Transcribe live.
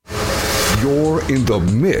You're in the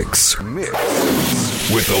mix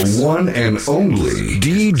with the one and only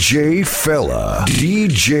DJ Fella.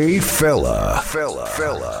 DJ Fella.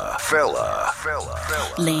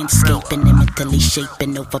 Landscaping and mentally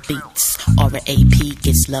shaping over beats. Aura AP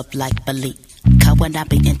gets love like Belief. Cause when I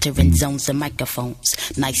be entering zones and microphones,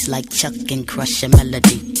 nice like Chuck and crush a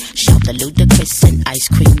melody. Shout the Ludacris and ice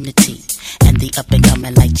cream the tea. And the up and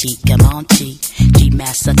coming like G Gamonti, G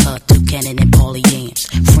Massacre, Cannon and Paulie Yams.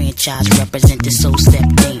 Franchise represent the soul step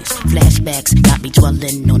dance. Flashbacks got me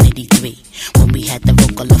dwelling on 83 when we had the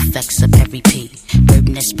vocal effects of Perry P.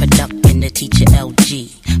 Birdness production, the teacher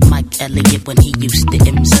LG. Mike Elliott when he used to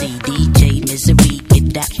MC. DJ Misery,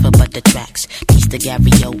 get that for butter tracks. Piece the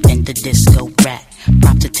Gary O and the disco rat.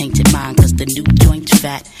 Prop to Tainted Mind cause the new joint's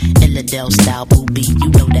fat. Illadel style booby, you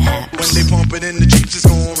know the haps. When they pump it in the Jeeps, it's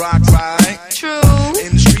gon' rock right. True.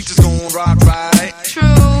 In the streets, it's gon' rock right. True.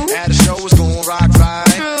 At the show, it's gon' rock right.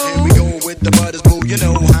 True. Here we go with the butters, boo, you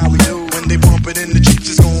know how we do. When they pump it in the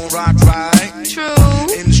Jeeps, it's gon' rock right.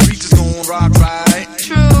 True. In the streets, it's gon' rock right.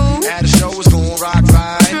 True. At the show, it's gon' rock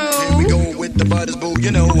right. True. Here we go with the butters, boo,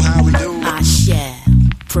 you know how we do. I shall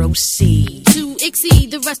proceed to exceed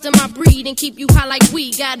the rest of my breed and keep you high like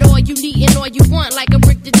we got all you need and all you want like a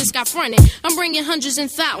brick that just got fronted. I'm bringing hundreds and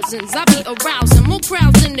thousands. I be arousing more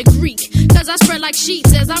crowds than the Greek, cause I spread like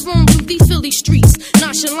sheets as I roam through these Philly streets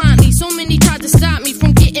nonchalantly. So many tried to stop me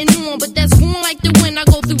from getting on, but that's born like the wind. I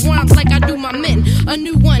go through rhymes like I do my men. A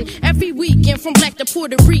new one every weekend from black to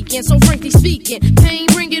Puerto Rican. So frankly speaking, pain,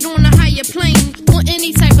 bring it on a higher plane on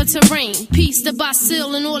any type of terrain. Peace to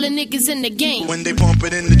Basil and all the niggas in the game. When they pump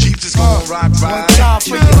it in the Jeeps, it's gon' rock right.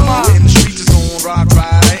 True. In the streets, it's gon' rock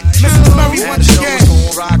right. Listen to Murray At once the show, again. it's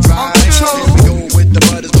gon' rock right. Here we go with the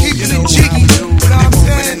butters, boo, you know how we do. When they pump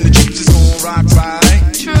it in the Jeeps, it's gon' rock right.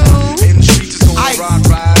 True. In the streets, it's gon' rock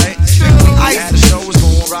right. At the show, it's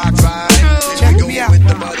gon' rock right. Here we go with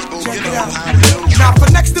the butters, boo, you know how we do. Now for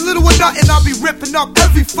next to little or nothing, I'll be ripping up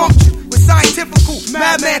every function with scientifical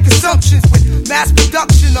madman consumptions, with mass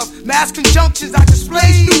production of mass conjunctions. I display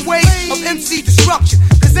new ways of MC destruction,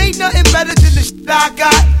 cause ain't nothing better than the shit I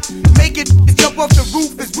got. Make it jump off the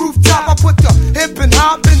roof, it's rooftop. I put the hip and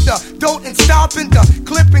hop in the don't and stop in the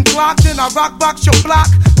clip and clock, then I rock box your block.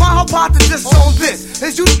 My hypothesis on this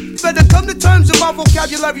is you better come to terms with my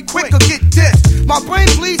vocabulary quick or get dissed. My brain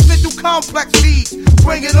bleeds me through complex feeds.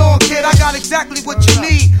 Bring it on, kid, I got exactly what you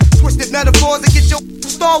need. Twisted metaphors that get your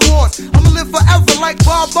Star Wars. I'ma live forever like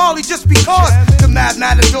Bob Marley just because the mad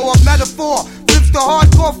matador of metaphor flips the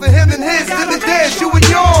hardcore for him and his, them and theirs, you and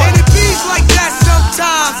yours. And it beats like that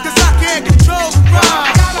sometimes, cause I can't control the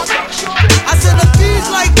rhyme. I said it beats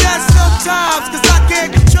like that sometimes, cause I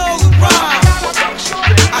can't control the rhyme.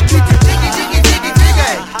 I keep it diggy, diggy, diggy,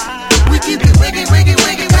 diggy. We keep it wiggy, wiggy,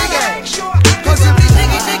 wiggy, wiggy. Cause it be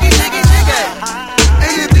diggy, diggy, diggy, diggy.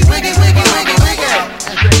 And it be wiggy, wiggy, wiggy, wiggy.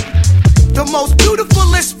 The most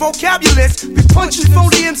beautifulest vocabulist be punching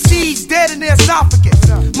phony MCs dead in their esophagus.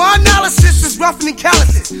 My analysis is rough and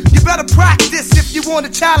calluses. You better practice if you want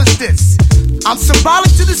to challenge this. I'm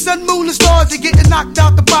symbolic to the sun, moon, and stars. You're getting knocked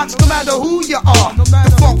out the box no matter who you are.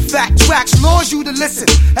 The funk fact tracks lures you to listen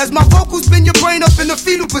as my vocals spin your brain up in the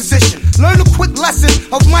fetal position. Learn a quick lesson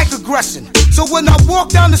of microaggression, so when I walk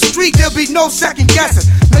down the street there'll be no second guessing.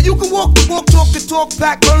 Now you can walk the walk, talk the talk,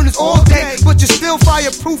 pack burners all day, but you're still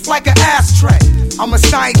fireproof like an ashtray. I'm a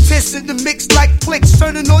scientist in the mix like clicks,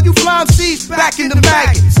 turning all you fly MCs back into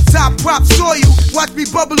maggots. Top prop saw you, watch me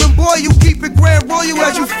bubble and boil you, keep it grand royal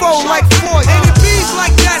as you fold like foil. And it beats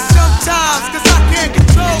like that sometimes, cause I can't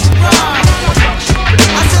control the rhyme.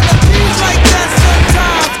 I said it beats like that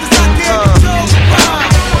sometimes, cause I can't control the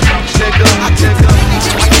rhyme. I keep it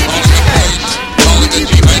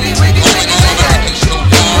wiggy, wiggy, wiggy, wiggy, wiggy, wiggy, wiggy,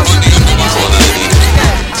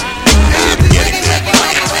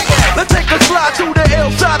 Let's take a slide through the L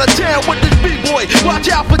side of town with this B-boy. Watch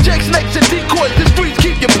out for Jake snakes and decoys. The streets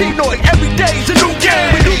keep you Pinoy. Every day's a new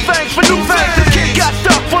game. We do things for new things. This kid got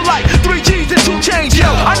stuck for like 3 G's and 2 chains. Yo,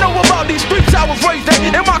 I know about these streets I was raised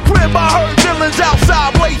in. In my crib I heard villains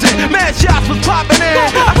outside blazing. Mad shots was popping in.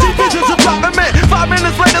 I see visions of dropping men. 5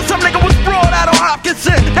 minutes later some nigga was sprawled out on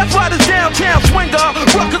Hopkinson. That's why this downtown swinger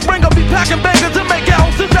Ruckus Ringer be packing bangers and making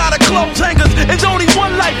houses out of clothes hangers. It's only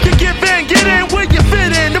one life to give in. Get in where you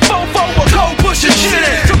fit in. The fofo will cold pushing shit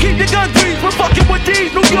in. So keep your gun greased. We're fucking with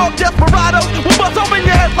these New York desperados. We'll bust open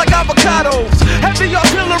your heads like avocados. Heavy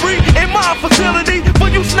artillery in my facility. For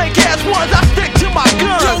you snake ass ones, I stick to my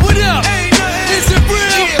guns. Yo, what up? Is it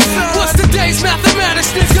real? Yeah, what's the day's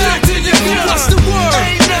mathematics, nigga? What's the word?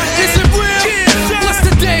 Is it real? What's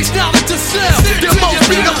the day's knowledge of self? The most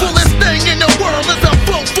beautifulest thing in the world is a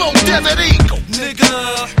fofo desert eagle.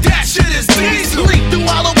 Nigga. that shit is diesel. Leap through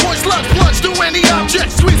hollow points, plunge through any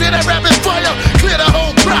object. Squeeze in that rapid fire, clear the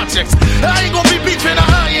whole project. I ain't gonna be beefing or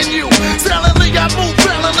eyeing you. Silently I move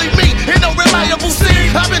valiantly, me ain't no reliable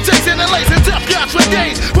scene. I've been chasing and lacing tough guys for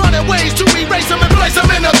days, running ways to erase them and place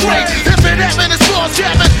them in a grave. If it happen, it's false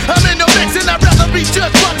cabin. I'm in the mix and I'd rather be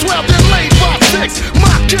judged by 12 than laid by 6.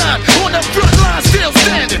 My gun on the front line still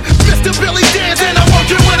standing. Mr. Billy Dan's and I'm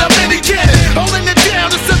working with a mini cannon. Holding it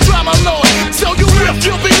down, it's a drama lord. So you riff,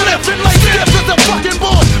 you'll be lifting like stiff as a fucking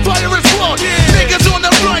board. Fire is flawed. Niggas on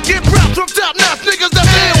the run get proud from top notch. Niggas that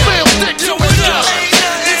fail stick to it. Is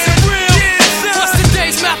it real? What's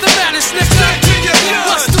today's mathematics, nigga?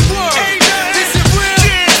 What's the word? Is it real?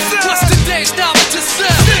 What's today's dollar to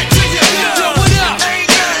sell? Throw it up.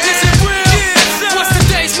 Is it real? What's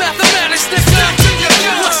today's mathematics, nigga?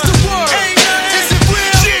 What's the word? Is it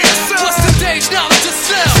real? What's today's dollar to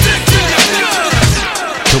sell?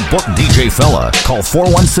 To book DJ Fella, call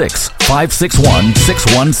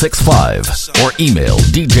 416-561-6165 or email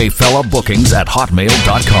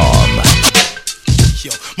djfellabookings@hotmail.com.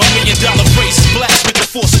 Yo, my $1 million phrase is blast with the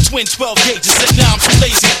force of twin 12 gauges, and now I'm too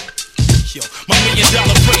lazy. Yo, my $1 million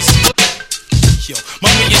phrase is Yo, my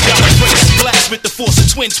 $1 million phrase is blast with the force of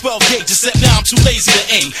twin 12 gauges, and now I'm too lazy to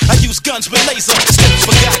aim. I use guns with laser, steps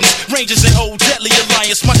forgotten, Rangers and old deadly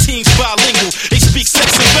alliance. My team's bilingual, they speak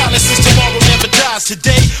sex and violence. Since tomorrow never dies,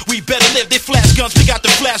 today we better live. They flash guns, we got the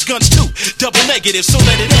flash guns too. Double negative, so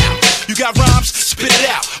let it out. You got rhymes, spit it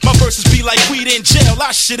out. My verses be like weed in jail,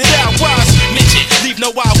 I shit it out. Wise midget, leave no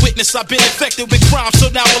eyewitness. I've been infected with crime, so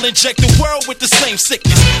now I'll inject the world with the same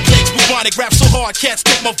sickness. Plagues bubonic, rap so hard, cats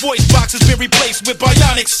think my voice box has been replaced with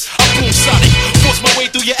bionics. I'm boom sonic, force my way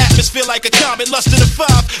through your atmosphere like a comet. Lust to the 5,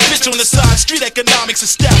 bitch on the side, street economics is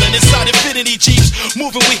styling. Inside Infinity Jeeps,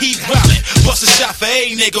 moving with heat violent. Bust a shot for a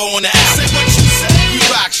nigga on the alley. Say what you say. We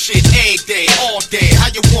rock shit a day, all day. How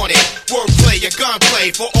you want it? Wordplay, your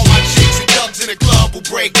gunplay. For all my chicks and thugs in the club will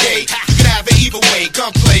break day. You can have it either way,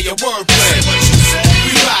 gunplay or wordplay. Say what you say.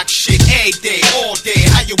 We rock shit a day, all day.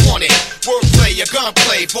 How you want it? Wordplay, your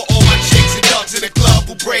gunplay. For all my chicks and thugs in the club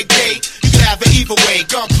will break day. You can have it either way,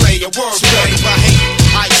 gunplay or wordplay. So I hate,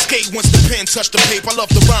 I escape once the pen touch the paper. I love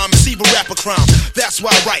the rhyme, receive a rapper crime. That's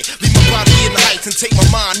why I write. Leave my body in the heights and take my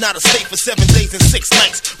mind out of state for 7 days and 6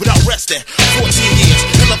 nights without resting. 14 years,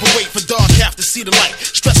 hell of a wait for dark half to see the light.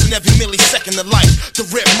 Stressing every millisecond of life. The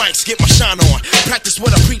red mics get my shine on. Practice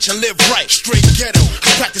what I preach and live right. Straight ghetto.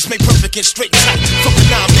 Practice make perfect and straight tight. Fuck a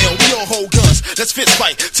 9mm, we all hold guns. Let's fist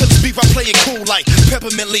fight. Till it's beef, I play it cool like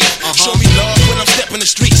peppermint leaf. Show me love when I'm stepping the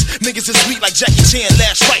streets. Niggas is sweet like Jackie Chan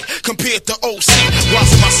last fight compared to OC.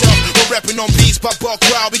 Watching myself, we're rapping on beats by Buck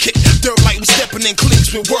Wild. We kick dirt like we stepping in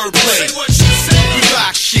cliques with wordplay. Say what you say. We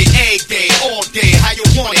rock shit a day, all day. How you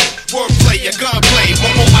want it? Wordplay, your gunplay. For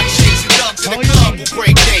all my chicks and thugs in the club will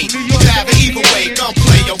break day. You can have it either way,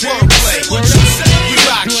 gunplay or wordplay. What you say? We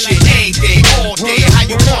rock shit a day, all day. How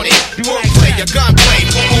you want it? Wordplay, your gunplay.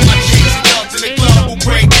 For all my chicks and thugs in the club will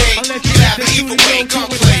break day. You can have it either way,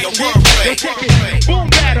 gunplay or wordplay. Boom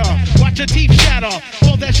batter, watch your teeth shatter.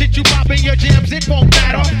 All that shit you pop in your jams, it won't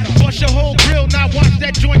matter. Bust your whole grill, now watch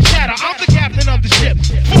that joint shatter. I'm the captain of the ship.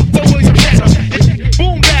 Fuck the William Shatter.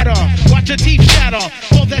 Boom batter, watch your teeth shatter.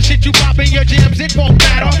 All that shit you pop in your jams, it won't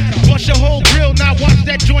matter. Bust your whole grill, now watch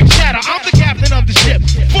that joint shatter. I'm the captain of the ship.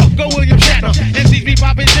 Fuck the William Shatter. MCs be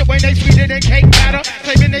popping shit when they sweeter than cake batter.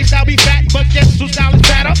 Claiming they style be fat, but guess who style is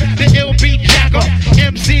fatter? The ill beat jacker,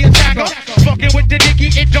 MC attacker. Fucking with the Nicky,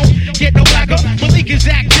 it don't get no blacker. Malik is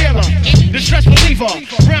Zach Taylor, the stress reliever.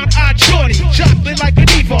 Brown-eyed shorty, chocolate like a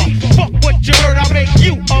diva. Fuck what you heard, I'll make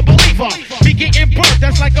you a believer. Be getting burnt,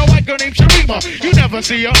 that's like a white girl named Sharima. You never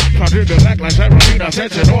see her, probably the back like Serena.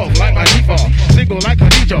 Sets it off like my default, single like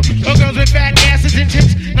Khadija. No girls with fat asses and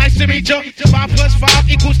tits, nice to meet ya. 5 + 5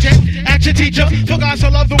 = 10, action teacher. For God so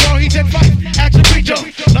love the world, he said 5, action preacher.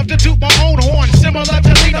 Love to toot my own horn, similar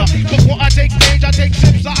to Lena. Before I take stage, I take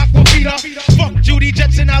sips of Aquafina. Fuck Judy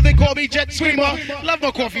Jetson, now they call me Jet Screamer. Love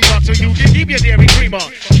my coffee box so you can keep your dairy creamer.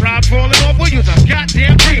 Try falling off, we'll use a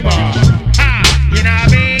goddamn creamer. You know what I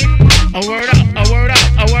mean? A word up, a word up,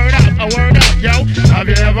 a word up, a word up, yo. Have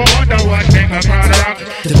you ever wondered what thing I'm proud of?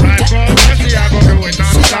 The right for Jesse, I go do it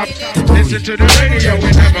non-stop. Listen to the radio,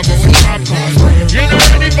 we never go with popcorn. You're not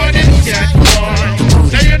ready for this yet,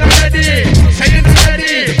 boy. Say you're not ready, say you're not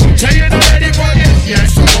ready. Say you're not ready for this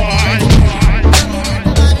yet, boy.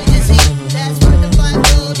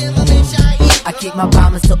 I keep my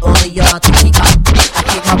promise to all of y'all to keep my. I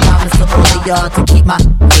keep my promise to all of y'all to keep my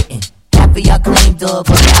getting. Half of y'all claimed up,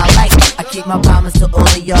 but I like. I keep my promise to all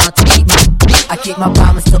of y'all to keep my. I keep my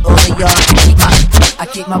promise to all of y'all to keep my. I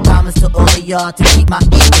keep my promise to all of y'all to keep my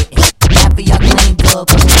getting. Half of y'all claimed up. dub,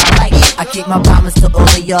 but me I like it. I keep my promise to all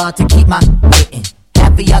of y'all to keep my hitting.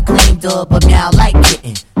 Half of y'all claim dub, but me I like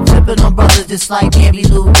getting. Flipping on brothers just like Bambi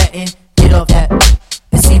Lou betting. Get off that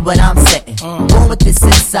and see what I'm setting. Born with this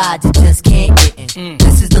inside, you just can't get in.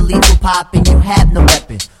 This is the lethal pop and you have no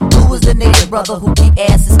weapon. Who was the native brother who keep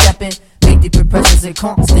asses stepping? Make the pressures and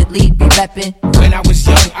constantly be repping. When I was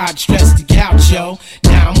young, I'd stress the couch, yo.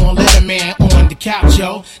 Now I'm on Letterman on the couch,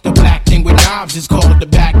 yo. The black thing with knobs is called the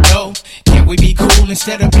back door. Can't we be cool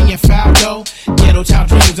instead of being foul, though? Ghetto child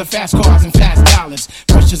dreams of fast cars and fast dollars.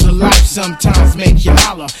 Pressures of life sometimes make you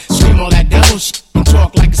holler. Scream all that devil shit and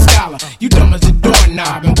talk like a scholar. You dumb as a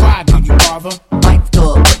doorknob, and why do you bother? Pipe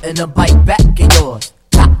dog, putting a bite back in yours.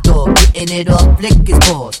 Top dog, getting it off, flick his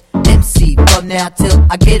paws. MC from now till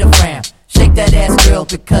I get a frown. Shake that ass, girl,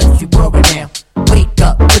 because you broke it now. Wake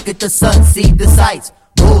up, look at the sun, see the sights.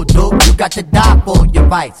 Road dog, you got to die for your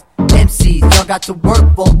bites. MCs, y'all got to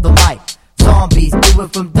work for the mic. Zombies, do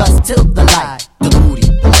it from dusk till the light. The booty.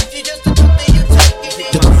 The booty.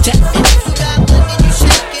 The booty.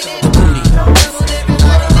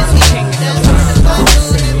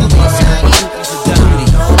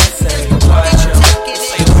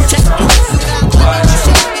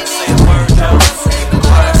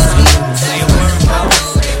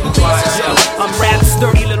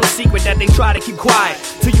 That they try to keep quiet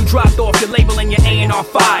till you dropped off your label and your A&R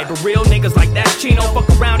 5. But real niggas like that Chino, fuck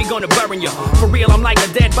around, he gonna burn you. For real, I'm like a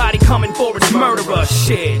dead body coming for its murderer.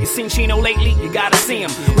 Shit, you seen Chino lately? You gotta see him.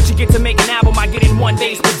 What you get to make an album, I get in one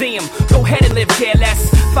day's museum. Go ahead and live careless.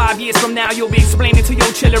 5 years from now, you'll be explaining to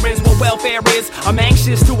your children what welfare is. I'm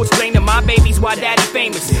anxious to explain to my babies why daddy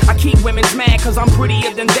famous. I keep women's mad cause I'm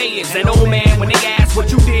prettier than they is. And old man, when they ask what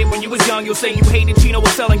you did when you was young, you'll say you hated Chino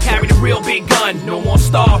was selling, carried a real big gun. No more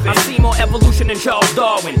starving. I see more evolution than Charles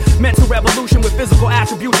Darwin. Mental revolution with physical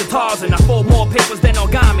attributes of Tarzan. I fold more papers than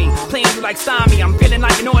origami. Playing you like Stymie. I'm feeling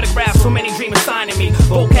like an autograph. So many dreamers signing me.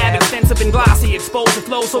 Vocab extensive and glossy. Exposed to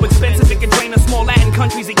flow so expensive it can drain a small Latin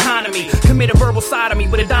country's economy. Commit a verbal sodomy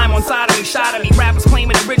with a dime on side of me. Shot at me. Rappers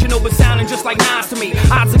claiming original but sounding just like Nas to me.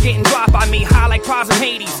 Odds are getting dropped by me. High like Pras in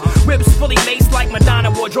Hades. Ribs fully laced like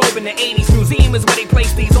Madonna wardrobe in the 80s. Museum is where they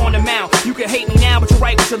place these on the mount. You can hate me now but you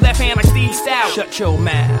write with your left hand like Steve Stout. Shut your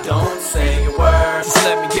mouth. Don't say a word. Just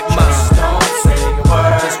let me get mine. Don't say a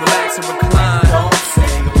word. Just relax and recline. Don't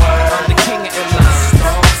say a word. I'm the king of airlines.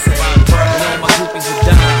 Don't say a word. And all my groupies are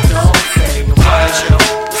dying. Don't say a word. Say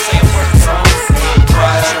a word. Don't say a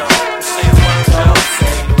word. Say a word. Don't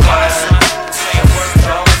say a word. Say a word.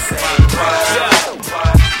 Don't say a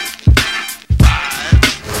word.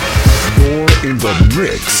 You're in the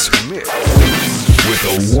mix with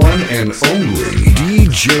the one and only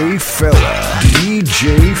DJ Fella. DJ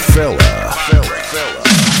Fella.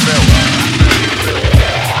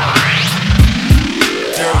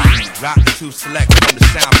 Dirty, rock to select from the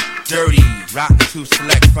sound. Dirty, rock to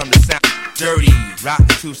select from the sound. Dirty, rock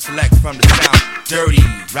to select from the sound. Dirty,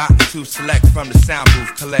 rock to select from the sound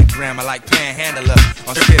booth. Collect grammar like panhandler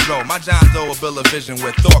on Skid Row. My John Doe a bill of vision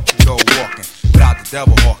where thought can go walking without the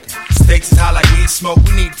devil hawking. Stakes is high like weed smoke.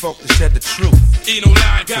 We need folk to shed the truth. Ain't no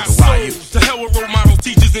lie, got soul. To hell with role models,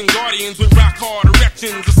 teachers, and guardians with rock hard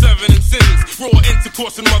erections of 7 and sins. Raw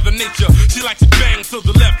intercourse in Mother Nature. She likes to bang to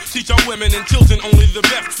the left. Teach our women and children only the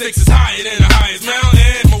best. Stakes is higher than the highest mountain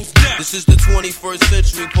and most death. This is the 21st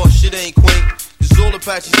century, but shit ain't quaint. Cause all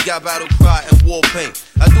Apaches got battle cry and war paint.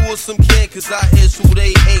 I do what some can cause I is who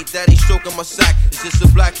they ain't. That ain't stroking my sack, it's just a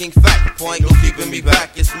black ink fact. Point no keeping me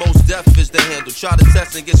back, it's most deaf is the handle. Try to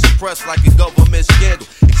test and get suppressed like a government scandal.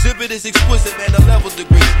 Exhibit is explicit, man, the level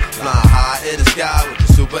degree. Fly high in the sky with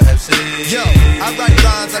the super MC. Yo, I write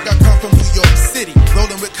rhymes like I come from New York City.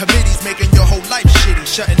 Rolling with committees, making your whole life shitty.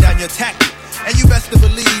 Shutting down your tactic. And you best to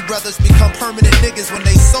believe brothers become permanent niggas when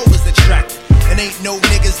they soul is attracted. And ain't no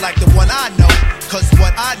niggas like the one I know. Cause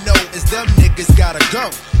what I know is them niggas gotta go.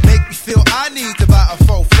 Make me feel I need to buy a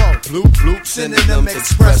fofo. Bloop, bloop, sending them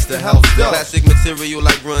express to help go. Classic material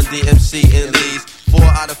like Run DMC and Lee's. 4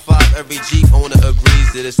 out of 5, every Jeep owner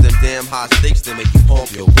agrees that it's them damn high stakes that make you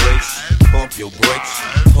pump your brakes. Pump your brakes.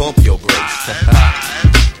 Pump your brakes.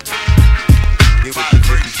 Get with the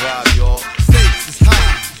freaky vibe, y'all. Stakes is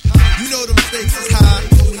high. You know them stakes is high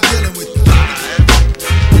when we dealing with them.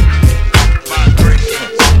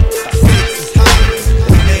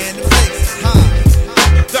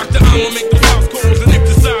 Dr. I will make the house calls and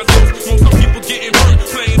exercise those. Most of people getting burnt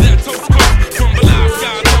playing that toast card. From the live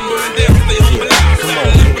sky, tumbling down, stay on the live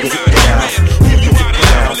side. Live the guy you man, who you out of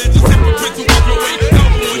that religious hypocrites who walk away.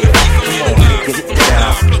 Elbow in the face, I'm in the live. From the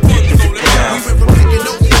live, plug one, so let go. We went from picking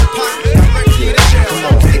notes in the pot, directly to the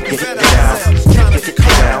jail. Taking better ourselves, trying to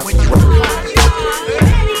come down when you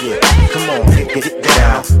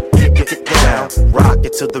Get down, rock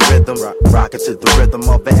it to the rhythm, rock it to the rhythm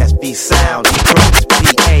of the SB sound. Prince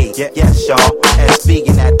PA, yes y'all, SB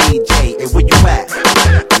and that DJ. Hey, where you at?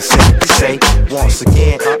 You say, once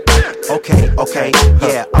again. Okay,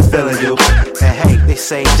 yeah, I'm feeling you. And hey, they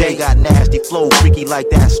say Jay got nasty flow, freaky like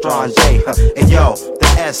that strong J. And yo,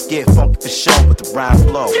 the S get funky for sure with the rhyme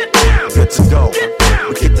flow. Good to go,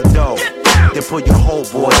 we get the dough. Then pull your whole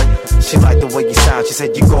boy. She like the way you sound, she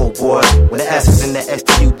said you go boy. When the S is in the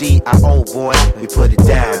STUDIO boy, we put it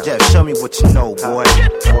down. Just show me what you know, boy.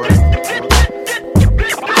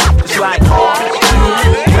 It's like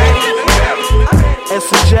and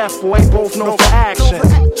some Jeff, boy, both known for action.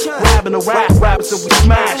 Grabbing the rappers that we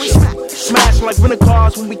smash. Smashing like rental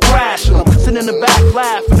cars when we crashing them. Sitting in the back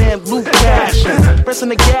laughing and loot cashing. Pressing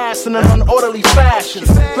the gas in an unorderly fashion.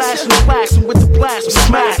 Flashing the plaques and with the blast, we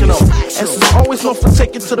smacking them. And it's always known for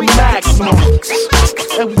taking to the maximum.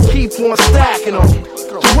 And we keep on stacking them.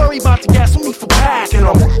 Don't worry about the gas, only for packing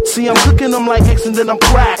them. See, I'm cooking them like X and then I'm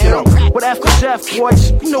cracking them. But after Jeff, boy,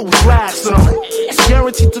 you know what's blasting them. It's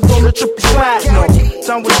guaranteed to go to triple platinum.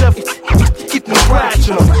 Down with Jeff, keep them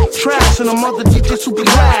scratching them. Trashing them, other DJs who be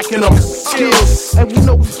lacking them. Skills, and we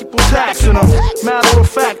know we keep on taxing them. Matter of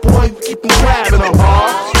fact, boy, we keep on grabbing them.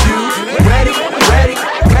 Are you ready?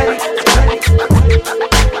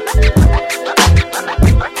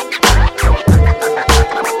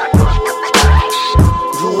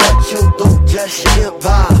 Do what you do, just get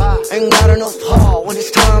by. Ain't got enough heart when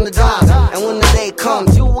it's time to die. And when the day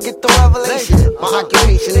comes, you will get the revelation. My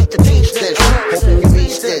occupation is to teach this. Hoping you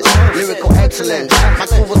reach this. Lyrical excellence. My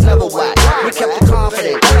crew was never whack. We kept it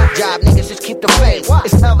confident. Job niggas just keep the faith.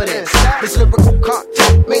 It's evidence. This lyrical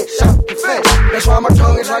content makes self-defense. That's why my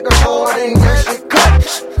tongue is like a sword and yes it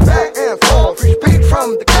cuts. Back and forth, free speak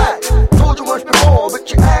from the cut. Told you once before, but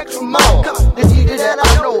you ask for more. The DJ that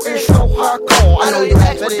I know is so hardcore. I know you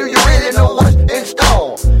ask, but do you really know what's in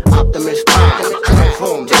store? Optimist Prime,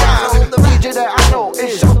 transform time. The DJ that I know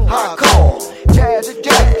is so hardcore. Jazz is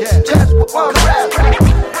jazz, jazz with one rap.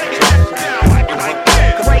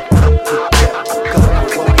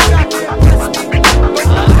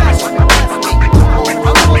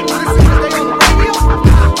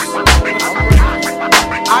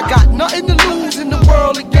 I got nothing to lose in the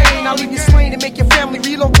world again. I'll leave you slain and make your family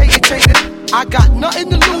relocate and change it. I got nothing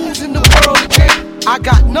to lose in the world again. I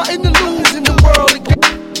got nothing to lose in the world again.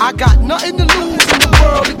 I got nothing to lose in the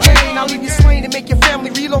world again. I'll leave you slain and make your family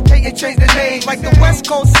relocate and change the name. Like the West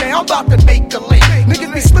Coast say, I'm about to make the link.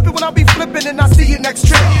 Niggas be slipping when I be flipping and I see you next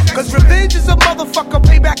trip. Cause revenge is a motherfucker,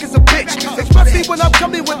 payback is a bitch. Especially when I'm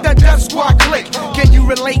coming with that Death Squad click. Can you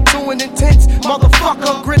relate to an intense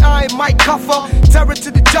motherfucker? Gridiron Mike Cuffer, terror to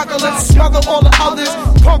the jugglers, smother all the others,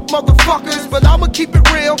 punk motherfuckers. But I'ma keep it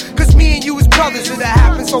real, cause me and you is brothers. And it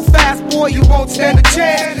happens so fast, boy, you won't stand a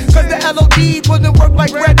chance. Cause the LOD wouldn't work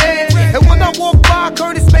like red ants. And when I walk by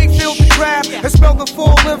Curtis Mayfield the crab, and smell the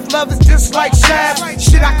full-length levers just like shafts.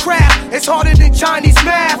 Shit I craft, it's harder than Chinese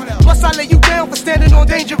math. Plus I lay you down for standing on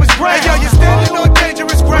dangerous ground. Hey, yo, you're standing on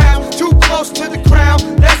dangerous ground, too close to the crowd.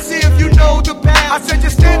 Let's see if you know the bound. I said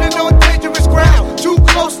you're standing on dangerous ground, too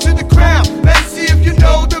close to the crowd. Let's see if you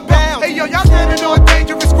know the bound. Hey, yo, y'all standing on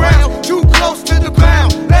dangerous ground, too close to the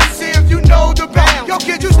ground. Let's see if you know the bound. Yo,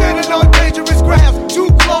 kid, you standing on dangerous ground, too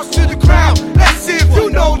close to the crowd. Let's see if you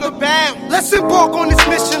know the bound. Let's embark on this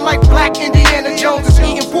mission like Black Indiana Jones. Is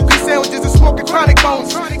eating pookie sandwiches and smoking chronic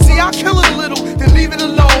bones. See, I'll kill it a little, then leave it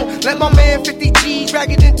alone. Let my man 50 G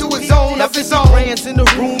drag it into his zone of his own. Brands in the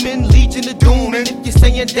room and Legion of Doom. And if you're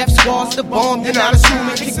saying Death Squad's the bomb, you're not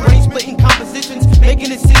assuming. Kick brain splitting compositions, making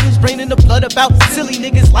decisions, draining the blood about silly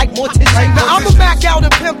niggas like morticians. Now I'ma back out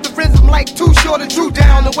and pimp the rhythm like Too Short and Drew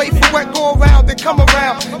Down. And wait for what go around, then come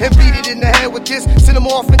around and beat it in the head with this. Send them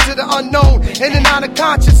off into the unknown, in and out of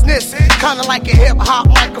consciousness. Kinda like a hip-hop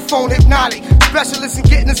microphone hypnotic. Specialist in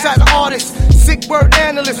getting inside the artist. Sick word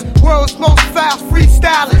analyst, world's most fast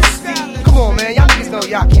freestylers. Come on, man, y'all niggas know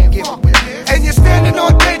y'all can't get up with it. And you're standing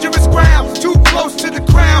on dangerous ground, too close to the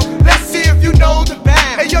crown. Let's see if you know the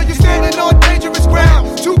bound. Hey, yo, you're standing on dangerous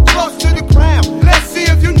ground, too close to the crown. Let's see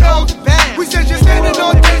if you know the bound. We said you're standing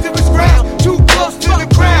on dangerous ground, too close to the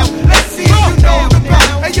crown. Let's see if you know the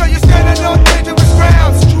bound. Hey, yo, you're standing on dangerous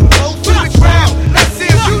ground, too close to the crown. Let's see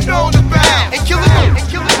if you know the bound. And kill it, and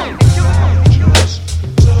kill it, and kill it.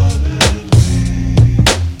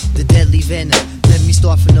 The deadly venom. Let me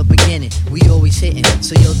start from the beginning. We always hitting,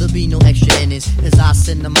 so yo, there'll be no extra innings. As I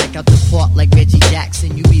send the mic out the park like Reggie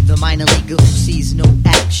Jackson. You either minor leaguer who sees no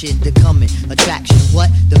action. The coming attraction, what?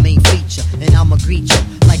 The main feature. And I'ma greet you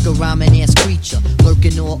like a rhyming ass creature,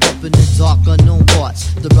 lurking all up in the dark unknown parts.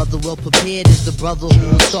 The brother well prepared is the brother who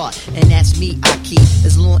will start. And that's me, I keep.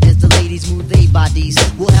 As long as the ladies move their bodies,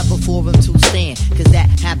 we'll have a forum to stand. Cause that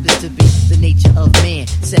happens to be the nature of man.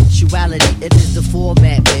 Sexuality, it is the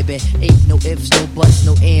format, baby. Ain't no ifs, no buts,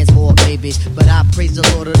 no ands or maybes. But I praise the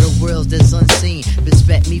Lord of the worlds that's unseen.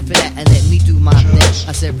 Respect me for that and let me do my thing.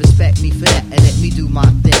 I said respect me for that and let me do my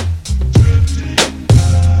thing.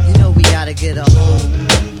 You know we gotta get a hold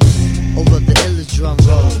over the illest drum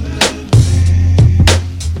roll.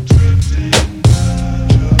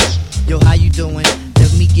 Yo, how you doing?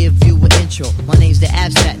 Let me give you an intro. My name's the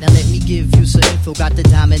Abstract, now let me give you some info. Got the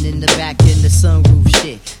diamond in the back and the sunroof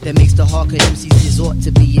shit that makes the hardcore MCs resort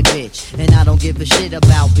to be a bitch. And I don't give a shit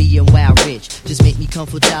about being wild rich. Just make me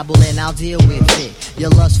comfortable and I'll deal with it. Your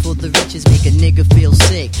lust for the riches make a nigga feel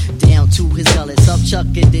sick. Down to his gullets, up chuck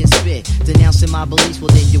and then spit. Denouncing my beliefs, well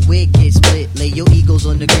then your wig gets split. Lay your egos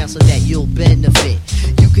on the ground so that you'll benefit.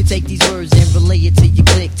 You can take these words and relay it to your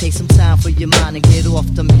click. Take some time for your mind and get off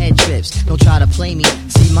them head trips. Don't try to play me,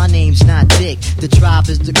 see my name's not Dick. The tribe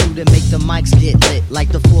is the crew that make the mics get lit. Like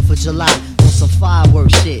the 4th of July on some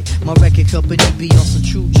fireworks shit. My record company be on some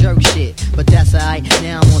true jerk shit. But that's alright,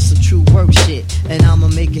 now I'm on some true work shit. And I'ma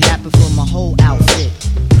make it happen for my whole outfit.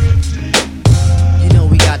 You know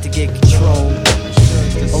we got to get control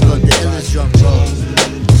over the illest drum roll.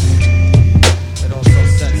 It also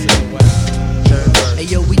sets it away. Hey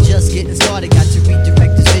yo, we just getting started. Got to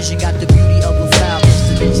redirect this vision. Got the beauty of a foul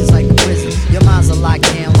dimensions like a prison. Your minds are locked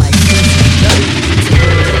down like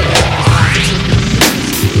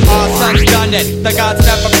Our son's done it, the gods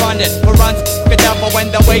never run it. Who runs the devil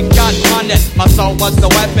when the weight got on it? My soul was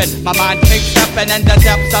the weapon, my mind keeps stepping in the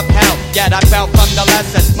depths of hell. Yet I fell from the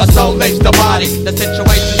lesson, my soul leaves the body. The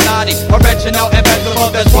situation's naughty, original,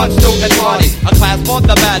 invisible, there's one student party. A class for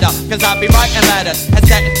the better, cause I be writing letters and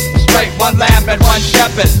setting straight, one lamb and one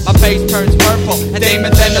shepherd. My face turns purple, and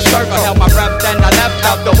demons in the circle. Held my breath, then I left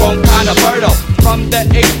out the womb kind of fertile. From the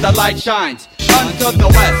east the light shines, unto the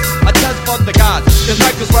west, a test for the gods, cause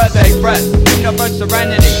records where they rest. Universe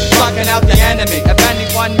serenity, blocking out the enemy. If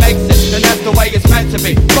anyone makes it, then that's the way it's meant to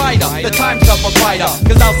be. Brighter, the time's up a fighter,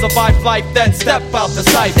 cause I'll survive life, then step out the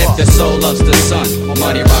sight. If your soul loves the sun,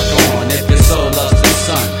 money rock on. If your soul loves the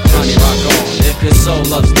sun, money rock on. If your soul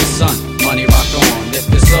loves the sun, money rock on. If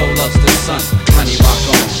your soul loves the sun, money rock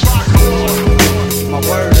on. My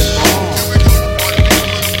word is wrong.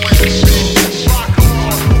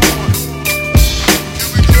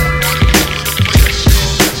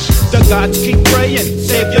 The gods keep praying,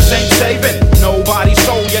 saviors ain't saving. Nobody's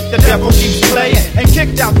soul yet the devil keeps playing. And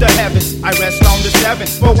kicked out the heavens, I rest on the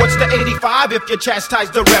 7th. But what's the 85 if you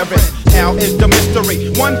chastise the reverend? Hell is the mystery,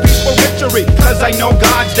 one peaceful victory. Cause I know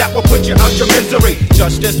gods that will put you out your misery.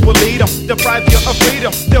 Justice will lead them, deprive you of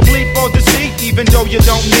freedom. They'll bleed for deceit even though you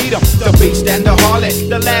don't need them. The beast and the harlot,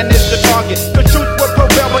 the land is the target. The truth will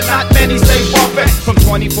prevail but not many say forfeit. From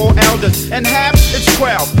 24 elders and half it's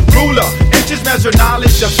 12. Ruler, inches measure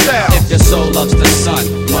knowledge of self. If your soul loves the sun,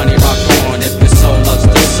 money rock on. If your soul loves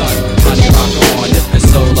the sun, money rock on. If your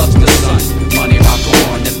soul loves the sun, money rock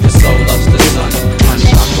on. If your soul loves the sun,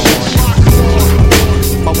 money rock on.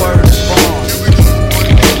 My word is born.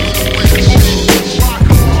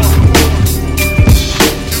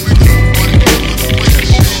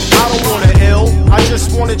 I don't wanna ill, I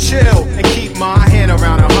just wanna chill and keep my hand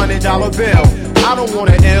around $100 bill. I don't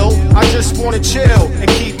wanna ill, I just wanna chill and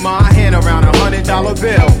keep my hand around $100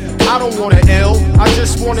 bill. I don't wanna ill, I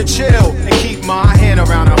just wanna chill and keep my hand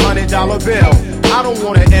around $100 bill. I don't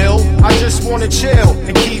wanna ill, I just wanna chill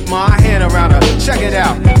and keep my hand around a. Check it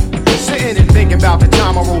out. Sitting and thinking about the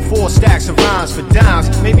time I rolled 4 stacks of rhymes for dimes.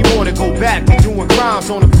 Made me wanna go back to doing crimes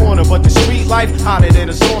on the corner. But the street life hotter than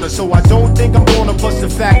a sauna. So I don't think I'm gonna. Plus the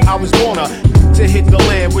fact I was born to hit the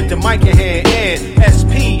land with the mic in hand and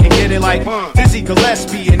SP and get it like Dizzy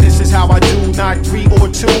Gillespie. And this is how I do, not 3 or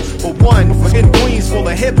 2 but 1. In Queens full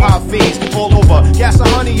of hip hop fiends all over. Gas a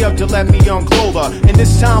honey up to let me young Clover. And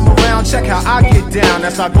this time around, check how I get down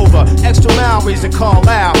as I go the extra mile, raise the call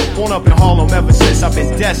out. Born up in Harlem ever since I've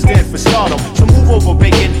been destined for stardom. So move over,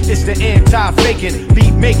 bacon. It's the anti-faking,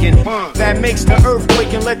 beat making that makes the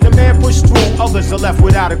earthquake and let the man push through. Others are left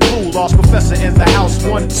without a clue. Lost professor in the house,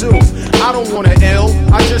 1, 2. I don't wanna ill,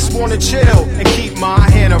 I just wanna chill and keep my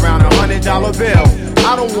hand around $100 bill.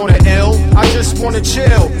 I don't wanna ill, I just wanna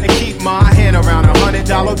chill and keep my hand around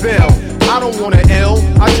 $100 bill. I don't wanna ill,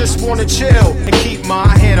 I just wanna chill and keep my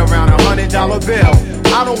hand around $100 bill.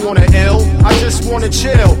 I don't wanna ill, I just wanna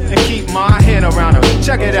chill and keep my hand around a.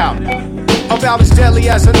 Check it out. About as deadly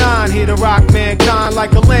as a 9, here to rock mankind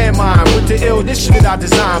like a landmine. With the ill, this shit I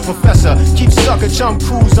designed. Professor, keep sucker chum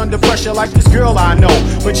crews under pressure like this girl I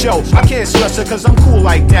know. But yo, I can't stress her cause I'm cool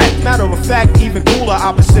like that. Matter of fact, even cooler,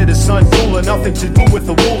 opposite of Sun Cooler. Nothing to do with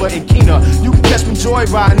the ruler and keener. You can catch me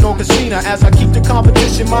joyriding on Casino as I keep the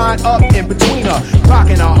competition mind up in between her.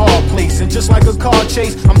 Rocking a hard place, and just like a car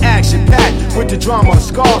chase, I'm action-packed with the drama,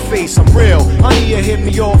 Scarface, I'm real. Honey, you hit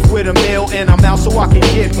me off with a meal, and I'm out so I can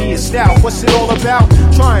get me a stout. What's it all about?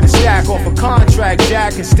 Trying to stack off a contract,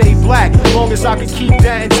 Jack, and stay black. Long as I can keep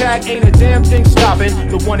that intact, ain't a damn thing stopping.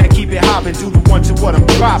 The one that keep it hopping, do the one to what I'm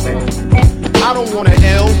dropping. I don't wanna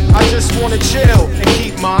ill, I just wanna chill and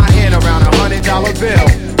keep my hand around $100 bill.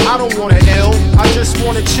 I don't wanna ill, I just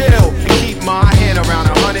wanna chill and keep my hand around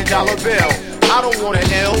 $100 bill. I don't wanna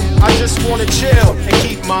ill, I just wanna chill and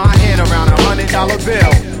keep my hand around $100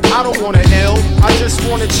 bill. I don't wanna ill, I just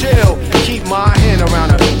wanna chill and keep my hand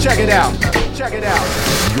around Check it out, check it out.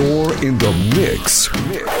 You're in the mix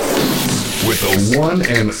with the one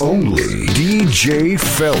and only DJ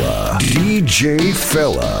Fella. DJ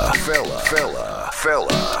Fella.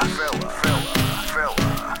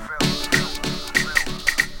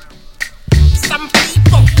 Some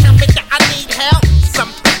people tell me that I need help.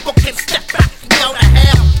 Some people can step back and go to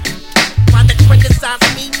hell. While they criticize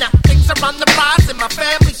me, now things are on the rise and my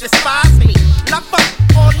family despise me. Love them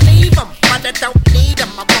or leave them, but I don't need them.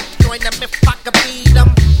 I won't join them if I can beat them.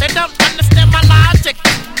 They don't understand my logic.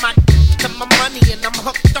 To my money and I'm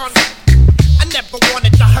hooked on it. I never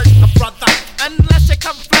wanted to hurt a brother unless you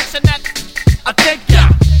come flexing that. I dig ya,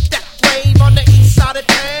 that wave on the east side of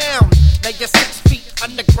town. Now you're 6 feet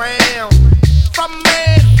underground. From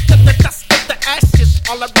man to the dust of the ashes,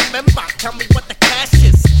 all I remember, tell me what the cash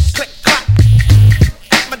is. Click clack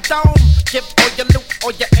at my dome. Give all your loot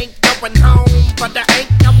or you ain't going home. But I ain't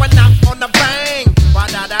going out on a bang. Why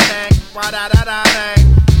da da dang, why da da da dang.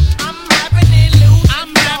 I'm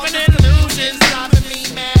having illusions, driving me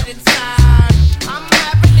mad inside. I'm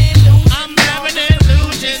having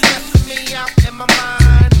illusions, stressing me out in my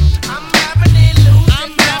mind. I'm having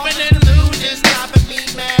illusions, driving me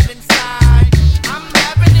mad inside. I'm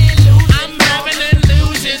having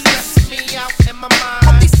illusions, stressing me out in my mind.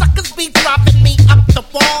 All these suckers be dropping me up the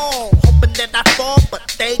wall, hoping that I fall, but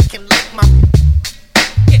they can lick my.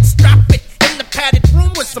 Get strapped it in the padded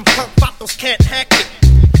room with some punk bottles, can't hack it.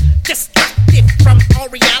 Distracted from all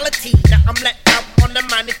reality. Now I'm let out on the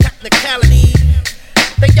minor technicality.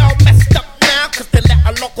 They all messed up now cause they let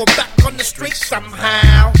a local back on the street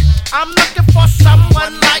somehow. I'm looking for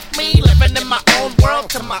someone like me, living in my own world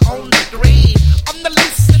to my own degree. On the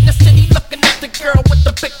loose in the city, looking at the girl with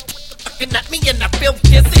the big looking at me and I feel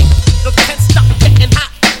dizzy. No can't stop getting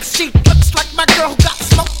hot. She looks like my girl who got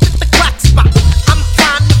smoked at the crack spot. I'm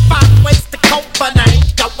trying to find ways to cope, but I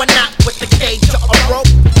ain't going out with the gauge or a rope.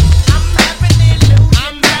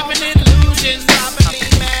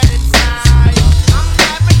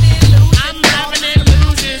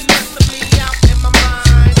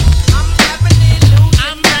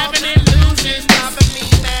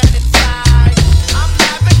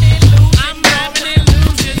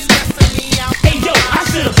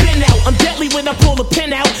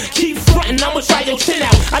 I'ma try your chin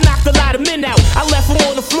out. I knocked a lot of men out. I left them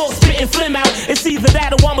on the floor spitting phlegm out. It's either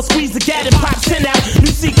that or I'ma squeeze the gat and pop 10 out. You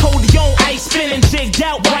see Codeon, ice spinning, jigged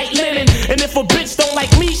out, white linen. And if a bitch don't like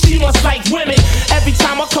me, she must like women. Every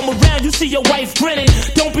time I come around, you see your wife grinning.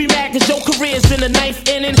 Don't be mad cause your career's in the 9th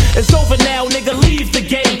inning. It's over now, nigga, leave the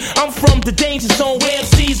game. I'm from the danger zone where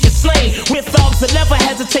MCs get slain. We're thugs that never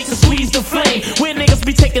hesitate to squeeze the flame. Where niggas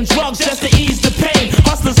be taking drugs just to ease the pain.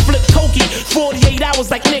 Hustlers flip cokie, 48 hours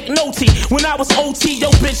like Nick Nolte. When I was OT, yo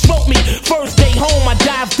bitch wrote me. First day home, I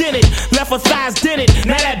dived in it. Left her thighs in it.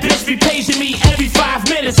 Now that bitch be paging me every 5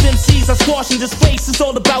 minutes. MCs are squashing this face. It's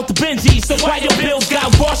all about the Benjis. So why your bills got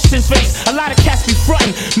Washington's face? A lot of cats be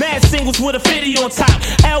frontin'. Mad singles with a 50 on top.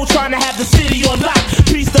 L trying to have the city on lock.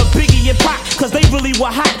 Piece of Biggie and Pac, cause they really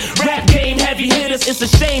were hot. Rap game, heavy hitters. It's a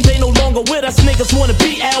shame they no longer with us. Niggas wanna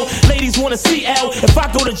be L. Ladies wanna see L. If I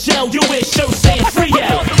go to jail, you wear shirts saying free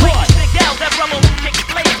L. What? That rubber who kick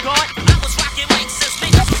play guard. I was rocking mics since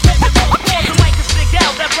niggas was stepping on. The mic is big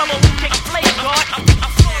out. That rubber who kick play guard. I'm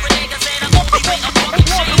flooring niggas and I'm only way I'm talking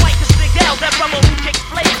shit. The mic is big out. That rubber who kick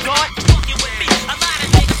play guard. Fucking with me, a lot of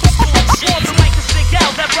niggas was doing shit. The mic is big out.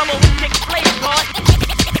 That rubber who kick play guard.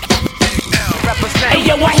 Hey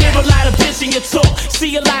yo, I hear a lot of bitch in your talk.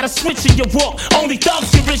 See a lot of switch in your walk. Only thugs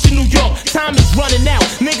get rich in New York. Time is running out.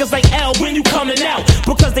 Niggas like L, when you coming out?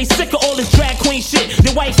 Because they sick of all this drag queen shit.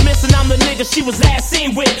 Your wife missing, I'm the nigga she was last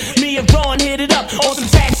seen with. Me and Ron hit it up on some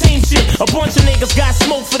tag team shit. A bunch of niggas got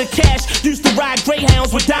smoke for the cash. Used to ride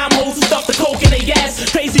Greyhounds with dime hoes and stuff the coat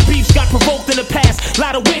in the past, a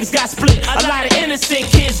lot of wigs got split, a lot of innocent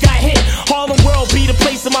kids got hit. Harlem World be the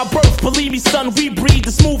place of my birth. Believe me, son, we breed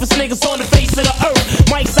the smoothest niggas on the face of the earth.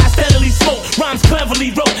 Mics I steadily smoke, rhymes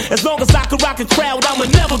cleverly wrote. As long as I can rock a crowd,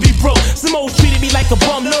 I'ma never be broke. Some old treated me like a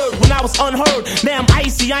bum nerd when I was unheard. Now I'm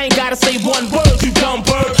icy, I ain't gotta say one word, you dumb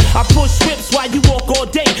bird. I push whips while you walk all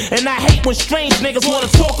day, and I hate when strange niggas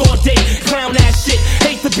wanna talk all day. Clown that shit,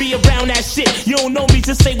 hate to be around that shit. You don't know me,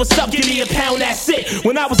 just say what's up, give me a pound, that's it.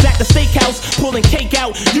 When I was at the steakhouse, pulling cake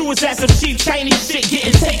out, you was at some cheap Chinese shit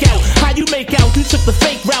getting takeout. How you make out? You took the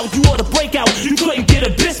fake route, you ought to break out. You couldn't get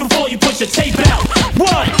a bitch before you put your tape out.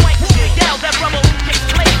 What? That brother who can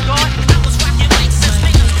play, God. I was rocking like since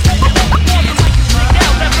niggas. That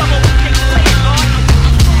brother who can play, God.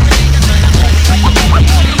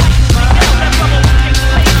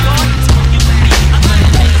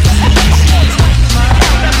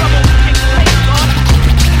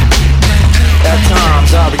 At times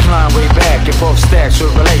I recline way back in both stacks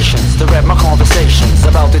with relations to read my conversations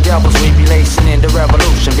about the devils we be lacing in the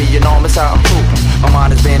revolution. Be enormous how I'm pooping. My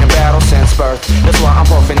mind has been in battle since birth. That's why I'm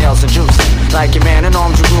puffing nails and juicing. Like your man in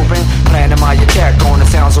arms regrouping, planning my attack on the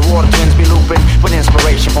sounds of water twins be looping. With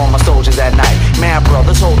inspiration for my soldiers at night. Mad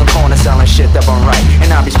brothers holding corners selling shit up on right.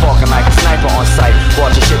 And I be sparking like a sniper on sight.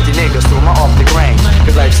 Watching shifty niggas through my off the grain.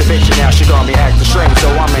 Cause life's a bitch and now she gon' be acting strange.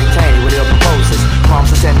 So I maintain with ill proposes.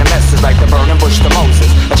 Moms to send the message like the burning bush to Moses.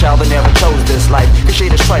 A child that never chose this life. Cause she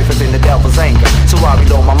the strife is in the devil's anger. So I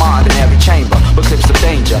reload my mind in every chamber. With clips of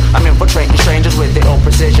danger. I'm infiltrating strangers with the old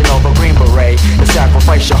precision over green beret. The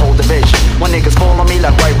sacrifice your whole division. When niggas fall on me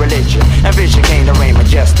like white religion. And vision came to reign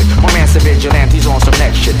majestic. Romance and vigilantes on some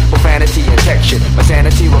next shit. Profanity and tech shit. My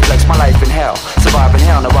sanity reflects my life in hell. Surviving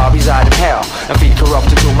hell, now I reside in hell. And feed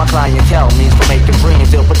corrupted to my clientele. Means for making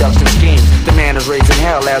dreams, ill production schemes. The man is raising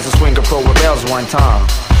hell as a swinger pro rebels one time.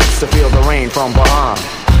 To feel the rain from behind.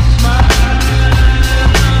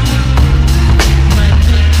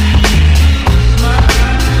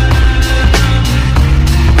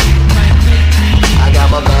 I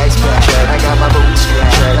got my bags packed, I got my boots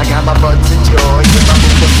strapped, I got my buttons and joy, and my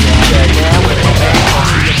boots snapped. Yeah, with my bag.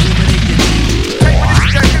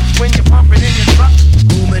 When you're pumping in your truck,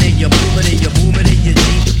 booming in your, booming in your, booming in your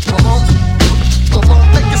Jeep. Come on,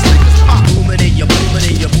 make your speakers pop. Booming in your, booming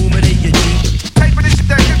in your, booming in your Jeep.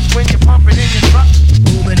 When you're pumping in your truck,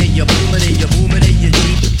 booming in your, booming in your, booming in your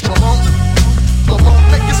Jeep. Come on,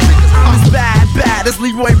 make your speakers pop. I'm as bad as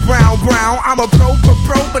Leroy Brown. I'm a pro,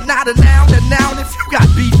 but not a noun. If you got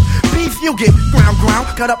beef, you get ground.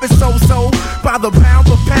 Cut up and so by the pound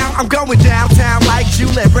for pound. I'm going downtown like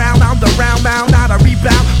Juliet Brown. I'm the round mound, not a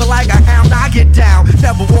rebound, but like a hound I get down.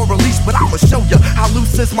 Never wore release, but I'ma show you how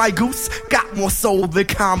loose is my goose. Got more soul than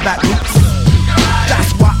combat boots.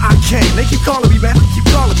 That's why I came. They keep calling me, man. Keep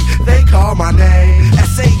calling me. They call my name. I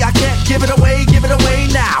say I can't give it away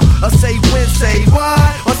now. Or say when, say what,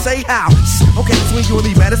 or say how. Okay, between you and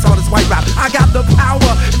me, man, it's all this white rap. I got the power,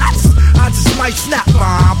 and I just might snap.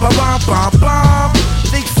 Bomb.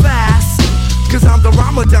 Think fast, cause I'm the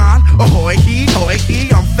Ramadan. Ahoy he,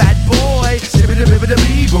 I'm fat boy.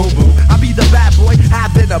 Boom. I be the bad boy,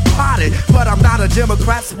 I've been a potted, but I'm not a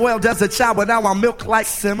Democrat. Spoiled as a child, but now I'm milk like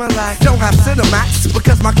Similac. Don't have Cinemax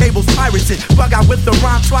because my cable's pirated. Bug out with the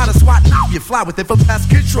rhyme, try to swat, now you fly with it for pest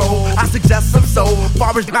control. I suggest some soul.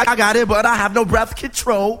 Far as I got it, but I have no breath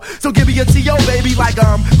control. So give me a T.O. baby, like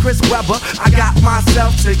Chris Webber. I got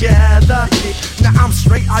myself together. Now I'm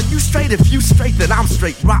straight. Are you straight? If you straight, then I'm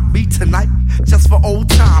straight. Rock me tonight, just for old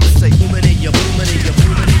time's sake. Booming in your, booming in your,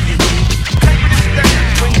 booming in your Jeep.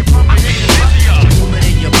 When you're pumping in your truck, booming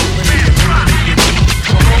in your, booming in your, booming in your Jeep.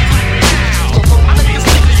 make your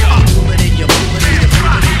speakers pop. Booming in your, booming in your,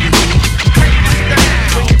 booming in your Jeep.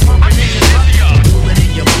 When you're pumping in your truck, booming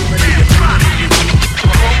in your, booming in your, booming in your Jeep.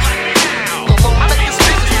 make your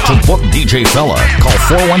speakers pop. To book DJ Fella, call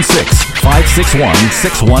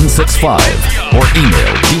 416-561-6165 or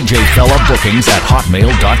email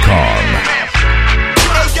djfellabookings@hotmail.com.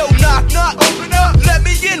 Hey yo, knock, open up, let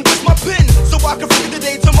me in with my pen, so I can free the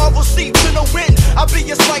day tomorrow, see to no win. I'll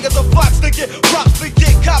be as sly as a fox to get props,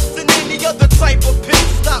 forget cops and any other type of pit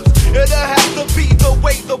stops. It'll have to be the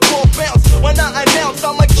way the ball bounce. When I announce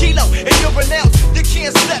I'm a kilo and you're announced, you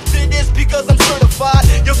can't step to this because I'm certified.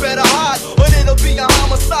 You better hide or it'll be a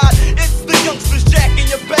homicide. It's the youngsters Jack and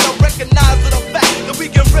you better recognize the fact that we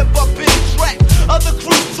can rip up in track. Other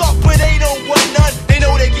crews talk but they don't want none. They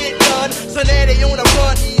know they get done, so now they on the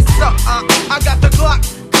run. Ease up, I got the Glock,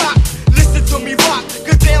 cock. Listen to me rock,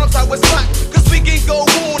 cause down's how it's hot. Cause we can go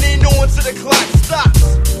on and on till the clock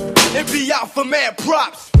stops. And be out for mad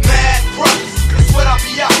props. Mad props, that's what I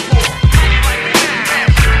be out for.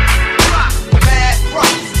 Mad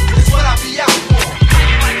props, that's what I be out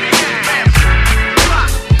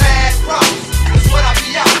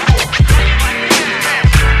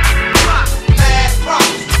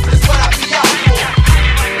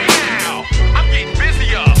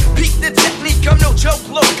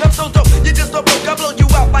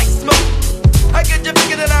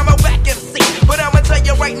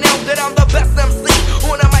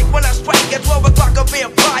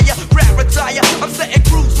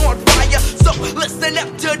Listen up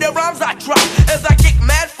to the rhymes I drop as I kick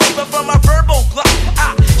mad flavor from my verbal block.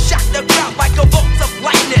 I shock the crowd like a bolt of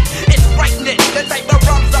lightning. It's frightening, the type of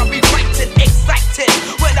rhymes I'll be writing. Excited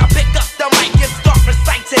when I pick up the mic and start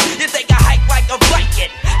reciting. You think I hike like a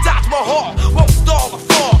Viking? Dodge Mahal, won't stall or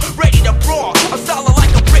fall. Ready to brawl, I'm solid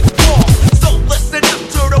like a brick wall. So listen up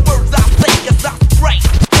to the words I say as I spray.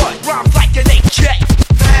 What rhymes like an AK?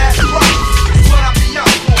 Bad right is what I be up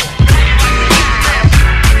for. Bad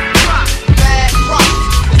right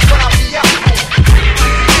is what I be up for.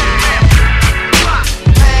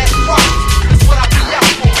 Bad right is what I be up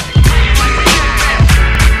for.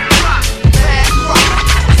 Bad right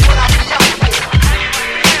is what I be up for.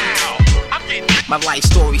 My life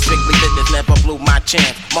story strictly business, never blew my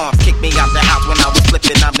chance. Mom kicked me out the house when I was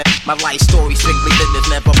flipping. My life story strictly business,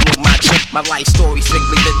 never blew my chance. My life story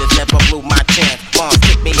strictly business, never blew my chance. Mom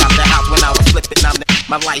kicked me out the house when I was flipping.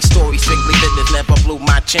 My life story strictly business, never blew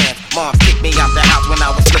my chance. Mom kicked me out the house when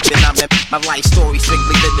I was flipping. My life story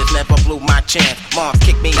strictly business, never blew my chance. Mom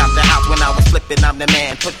kicked me out the house when I was flipping. I'm the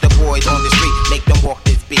man. Put the boys on the street, make them walk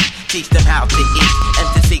this beat. Teach them how to eat and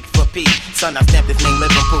to seek for peace. Son, I snap this name,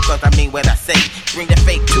 live and proof, cause I mean what I say. Bring the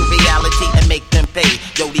fake to reality and make them pay.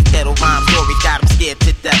 Yo, these ghetto rhyme stories got them scared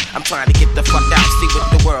to death. I'm trying to get the fuck out, see what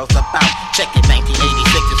the world's about. Check it,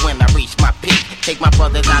 1986 is when I reach my peak. Take my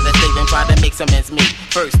brothers out of state and try to make some ends meet.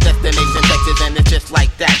 First destination Texas and it's just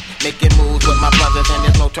like that. Making moves with my brothers and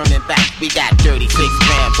there's no turning back. We got 36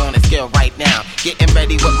 grams on the scale right now. Getting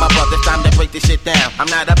ready with my brothers, time to break this shit down. I'm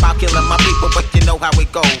not about killing my people, but you know how it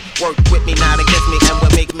go. Work with me, not against me, and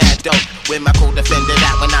we'll make mad dough. With my co-defender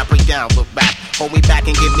that when I break down with rap. Hold me back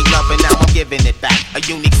and give me love, and now I'm giving it back. A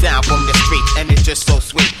unique sound from the street, and it's just so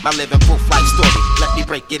sweet. My living proof life story, let me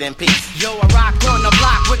break it in peace. Yo, I rock on the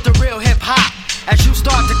block with the real hip-hop. As you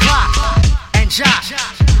start to clock and jock.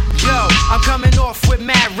 Yo, I'm coming off with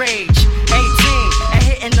mad rage. 18 and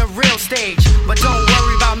hitting the real stage. But don't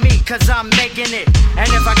worry about me, cause I'm making it. And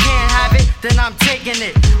if I can't have it, then I'm taking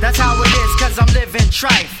it. That's how it is, cause I'm living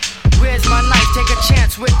trife. Where's my knife? Take a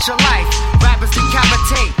chance with your life. Rappers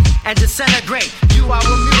decapitate and disintegrate. You I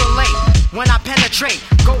will mutilate when I penetrate.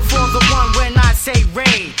 Go for the one when I say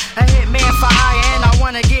raid. A hitman for hire and I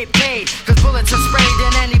wanna get paid. Cause bullets are sprayed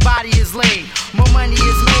and anybody is laid. More money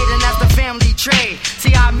is made and that's the family trade.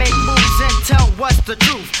 See, I make moves and tell what's the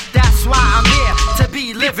truth. That's why I'm here to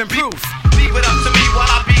be living proof. Leave it up to me while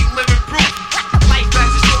I be living proof. Life back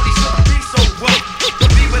to shorty, so be so well.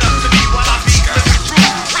 Leave it up to me while I be living proof.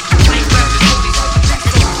 Life back to shorty, so be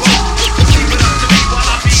so well. Leave it up to me while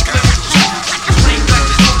I be living proof. Life back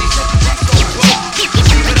to shorty, so be so well.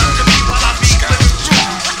 Leave it up to me while I be living proof.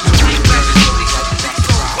 Life back to shorty, so be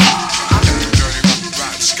so well.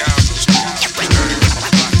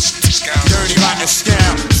 Dirty rotten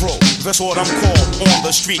scoundrel, that's what I'm called on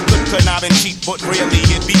the street. Good conniving cheap, but really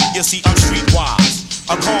it be. You see, I'm streetwise.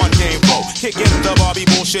 A con game bro, kicking the Barbie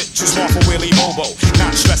bullshit, too smart for Willie Bobo.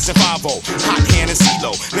 Not stressing 5-0, hot hand and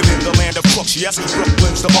CeeLo. Live in the land of crooks, yes,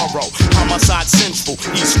 Brooklyn's the borough. Homicide central,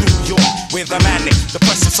 East New York, with a manic,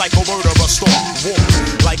 depressive psycho murderer stalk. Walk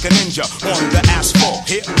like a ninja on the asphalt.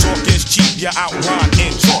 Here, talk is cheap, you outline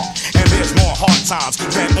in chalk. And there's more hard times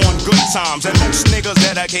than on good times. And most niggas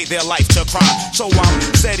dedicate their life to crime. So I'm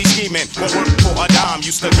steady scheming, won't work for a dime.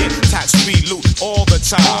 Used to get tax-free loot all the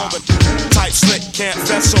time. Type slick, can't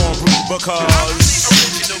fess on root because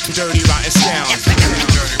dirty rotten scoundrels.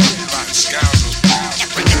 Dirty rotten scoundrels.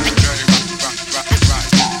 Dirty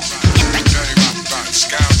rotten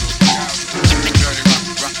scoundrels.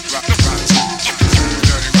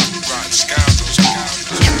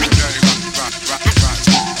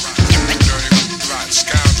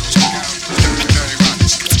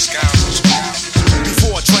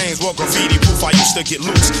 Before trains were graffiti proof, I used to get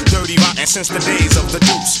loose. Dirty rotten since the days of the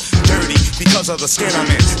deuce. Dirty because of the skin I'm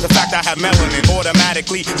in. The fact I have melanin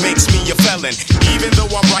automatically makes me a felon. Even though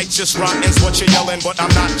I'm righteous, rotten's what you're yelling, but I'm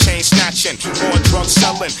not chain snatching or drug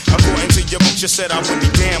selling. According to your book, you said I would be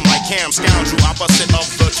damned like Cam. Scoundrel, opposite of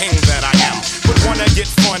the king that I am. But wanna get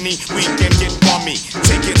funny, we can get bummy.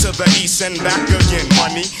 Take it to the east and back again,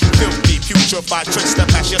 money. Filthy, putrefied tricks to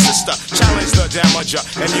pass your sister. Challenge the damager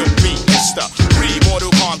and you'll be Mr. Mortal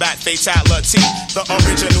Kombat fatality. The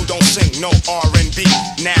original don't sing no R&B.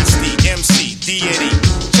 Nasty MC deity.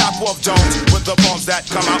 Chop off domes with the bombs that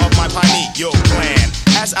come out of my pineal gland.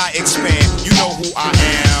 As I expand, you know who I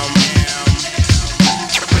am.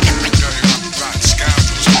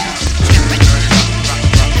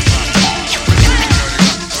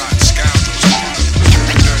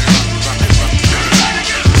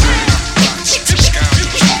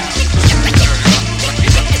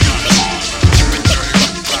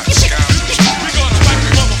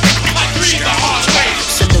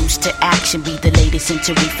 generation be the latest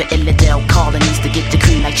century for Illidale colonies to get the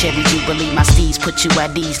cream like Cherry Jubilee. My steeds put you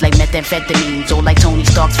at ease like methamphetamines, or like Tony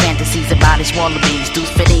Stark's fantasies about his wallabies. Deuce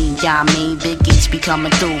 15, yeah, I mean, Big East be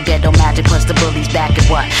coming through. Ghetto magic plus the bullies back at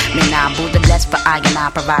what? Man, I'm Buddha blessed for I and I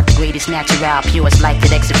provide the greatest natural, purest life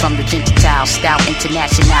that exit from the Gentile. Style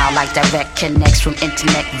international like direct connects from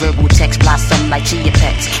internet, verbal text blossom like Chia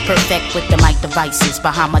Pets. Perfect with the mic devices,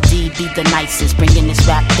 Bahama-D be the nicest, bringing this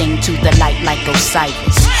rap thing to the light like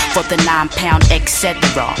Osiris. For the 9-pound etc.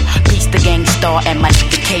 Peace the gang star and my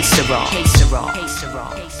the K-Sera.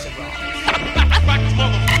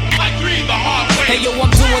 Hey yo,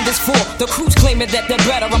 I'm doing this for the crews claiming that they're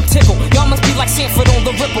better. I'm tickled. Y'all must be like Sanford on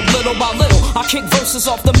the Ripple. Little by little, I kick verses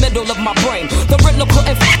off the middle of my brain. The riddle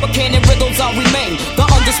couldn't f*** a cannon riddles, I'll remain the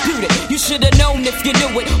undisputed. You should've known if you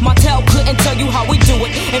knew it. My tell couldn't tell you how we do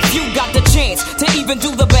it. If you got the chance to even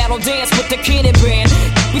do the battle dance with the cannon band,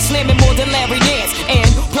 we slamming more than Larry Nance.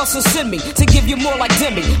 And plus send me to give you more like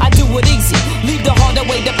Demi. I do it easy, leave the harder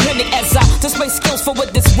way depending as I display skills for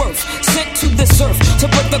what it's worth. Sent to this earth to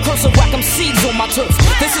break the curse of whack 'em seeds on my turf.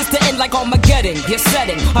 This is the end like Armageddon. You're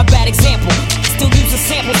setting a bad example. Still use a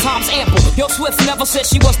sample times ample. Yo, Swift never said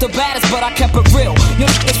she was the baddest, but I kept it real. Your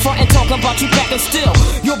niggas frontin' talking about you packing still.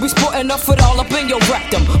 You'll be sporting a foot all up in your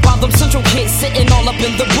rectum, while them central kids sitting all up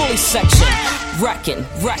in the bully section. Wrecking.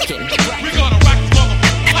 We're gonna rock this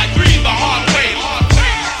motherfucker like Green the hard way.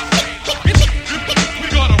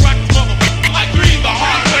 We're gonna rock this motherfucker like Green the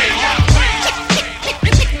hard way.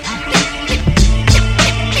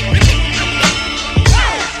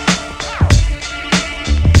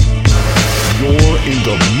 You're in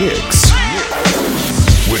the mix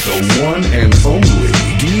with the one and only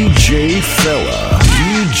DJ Fella.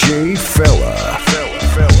 DJ Fella.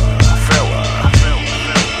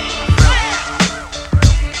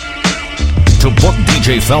 To book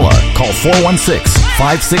DJ Fella, call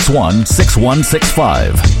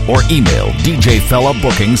 416-561-6165 or email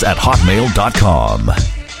djfellabookings@hotmail.com.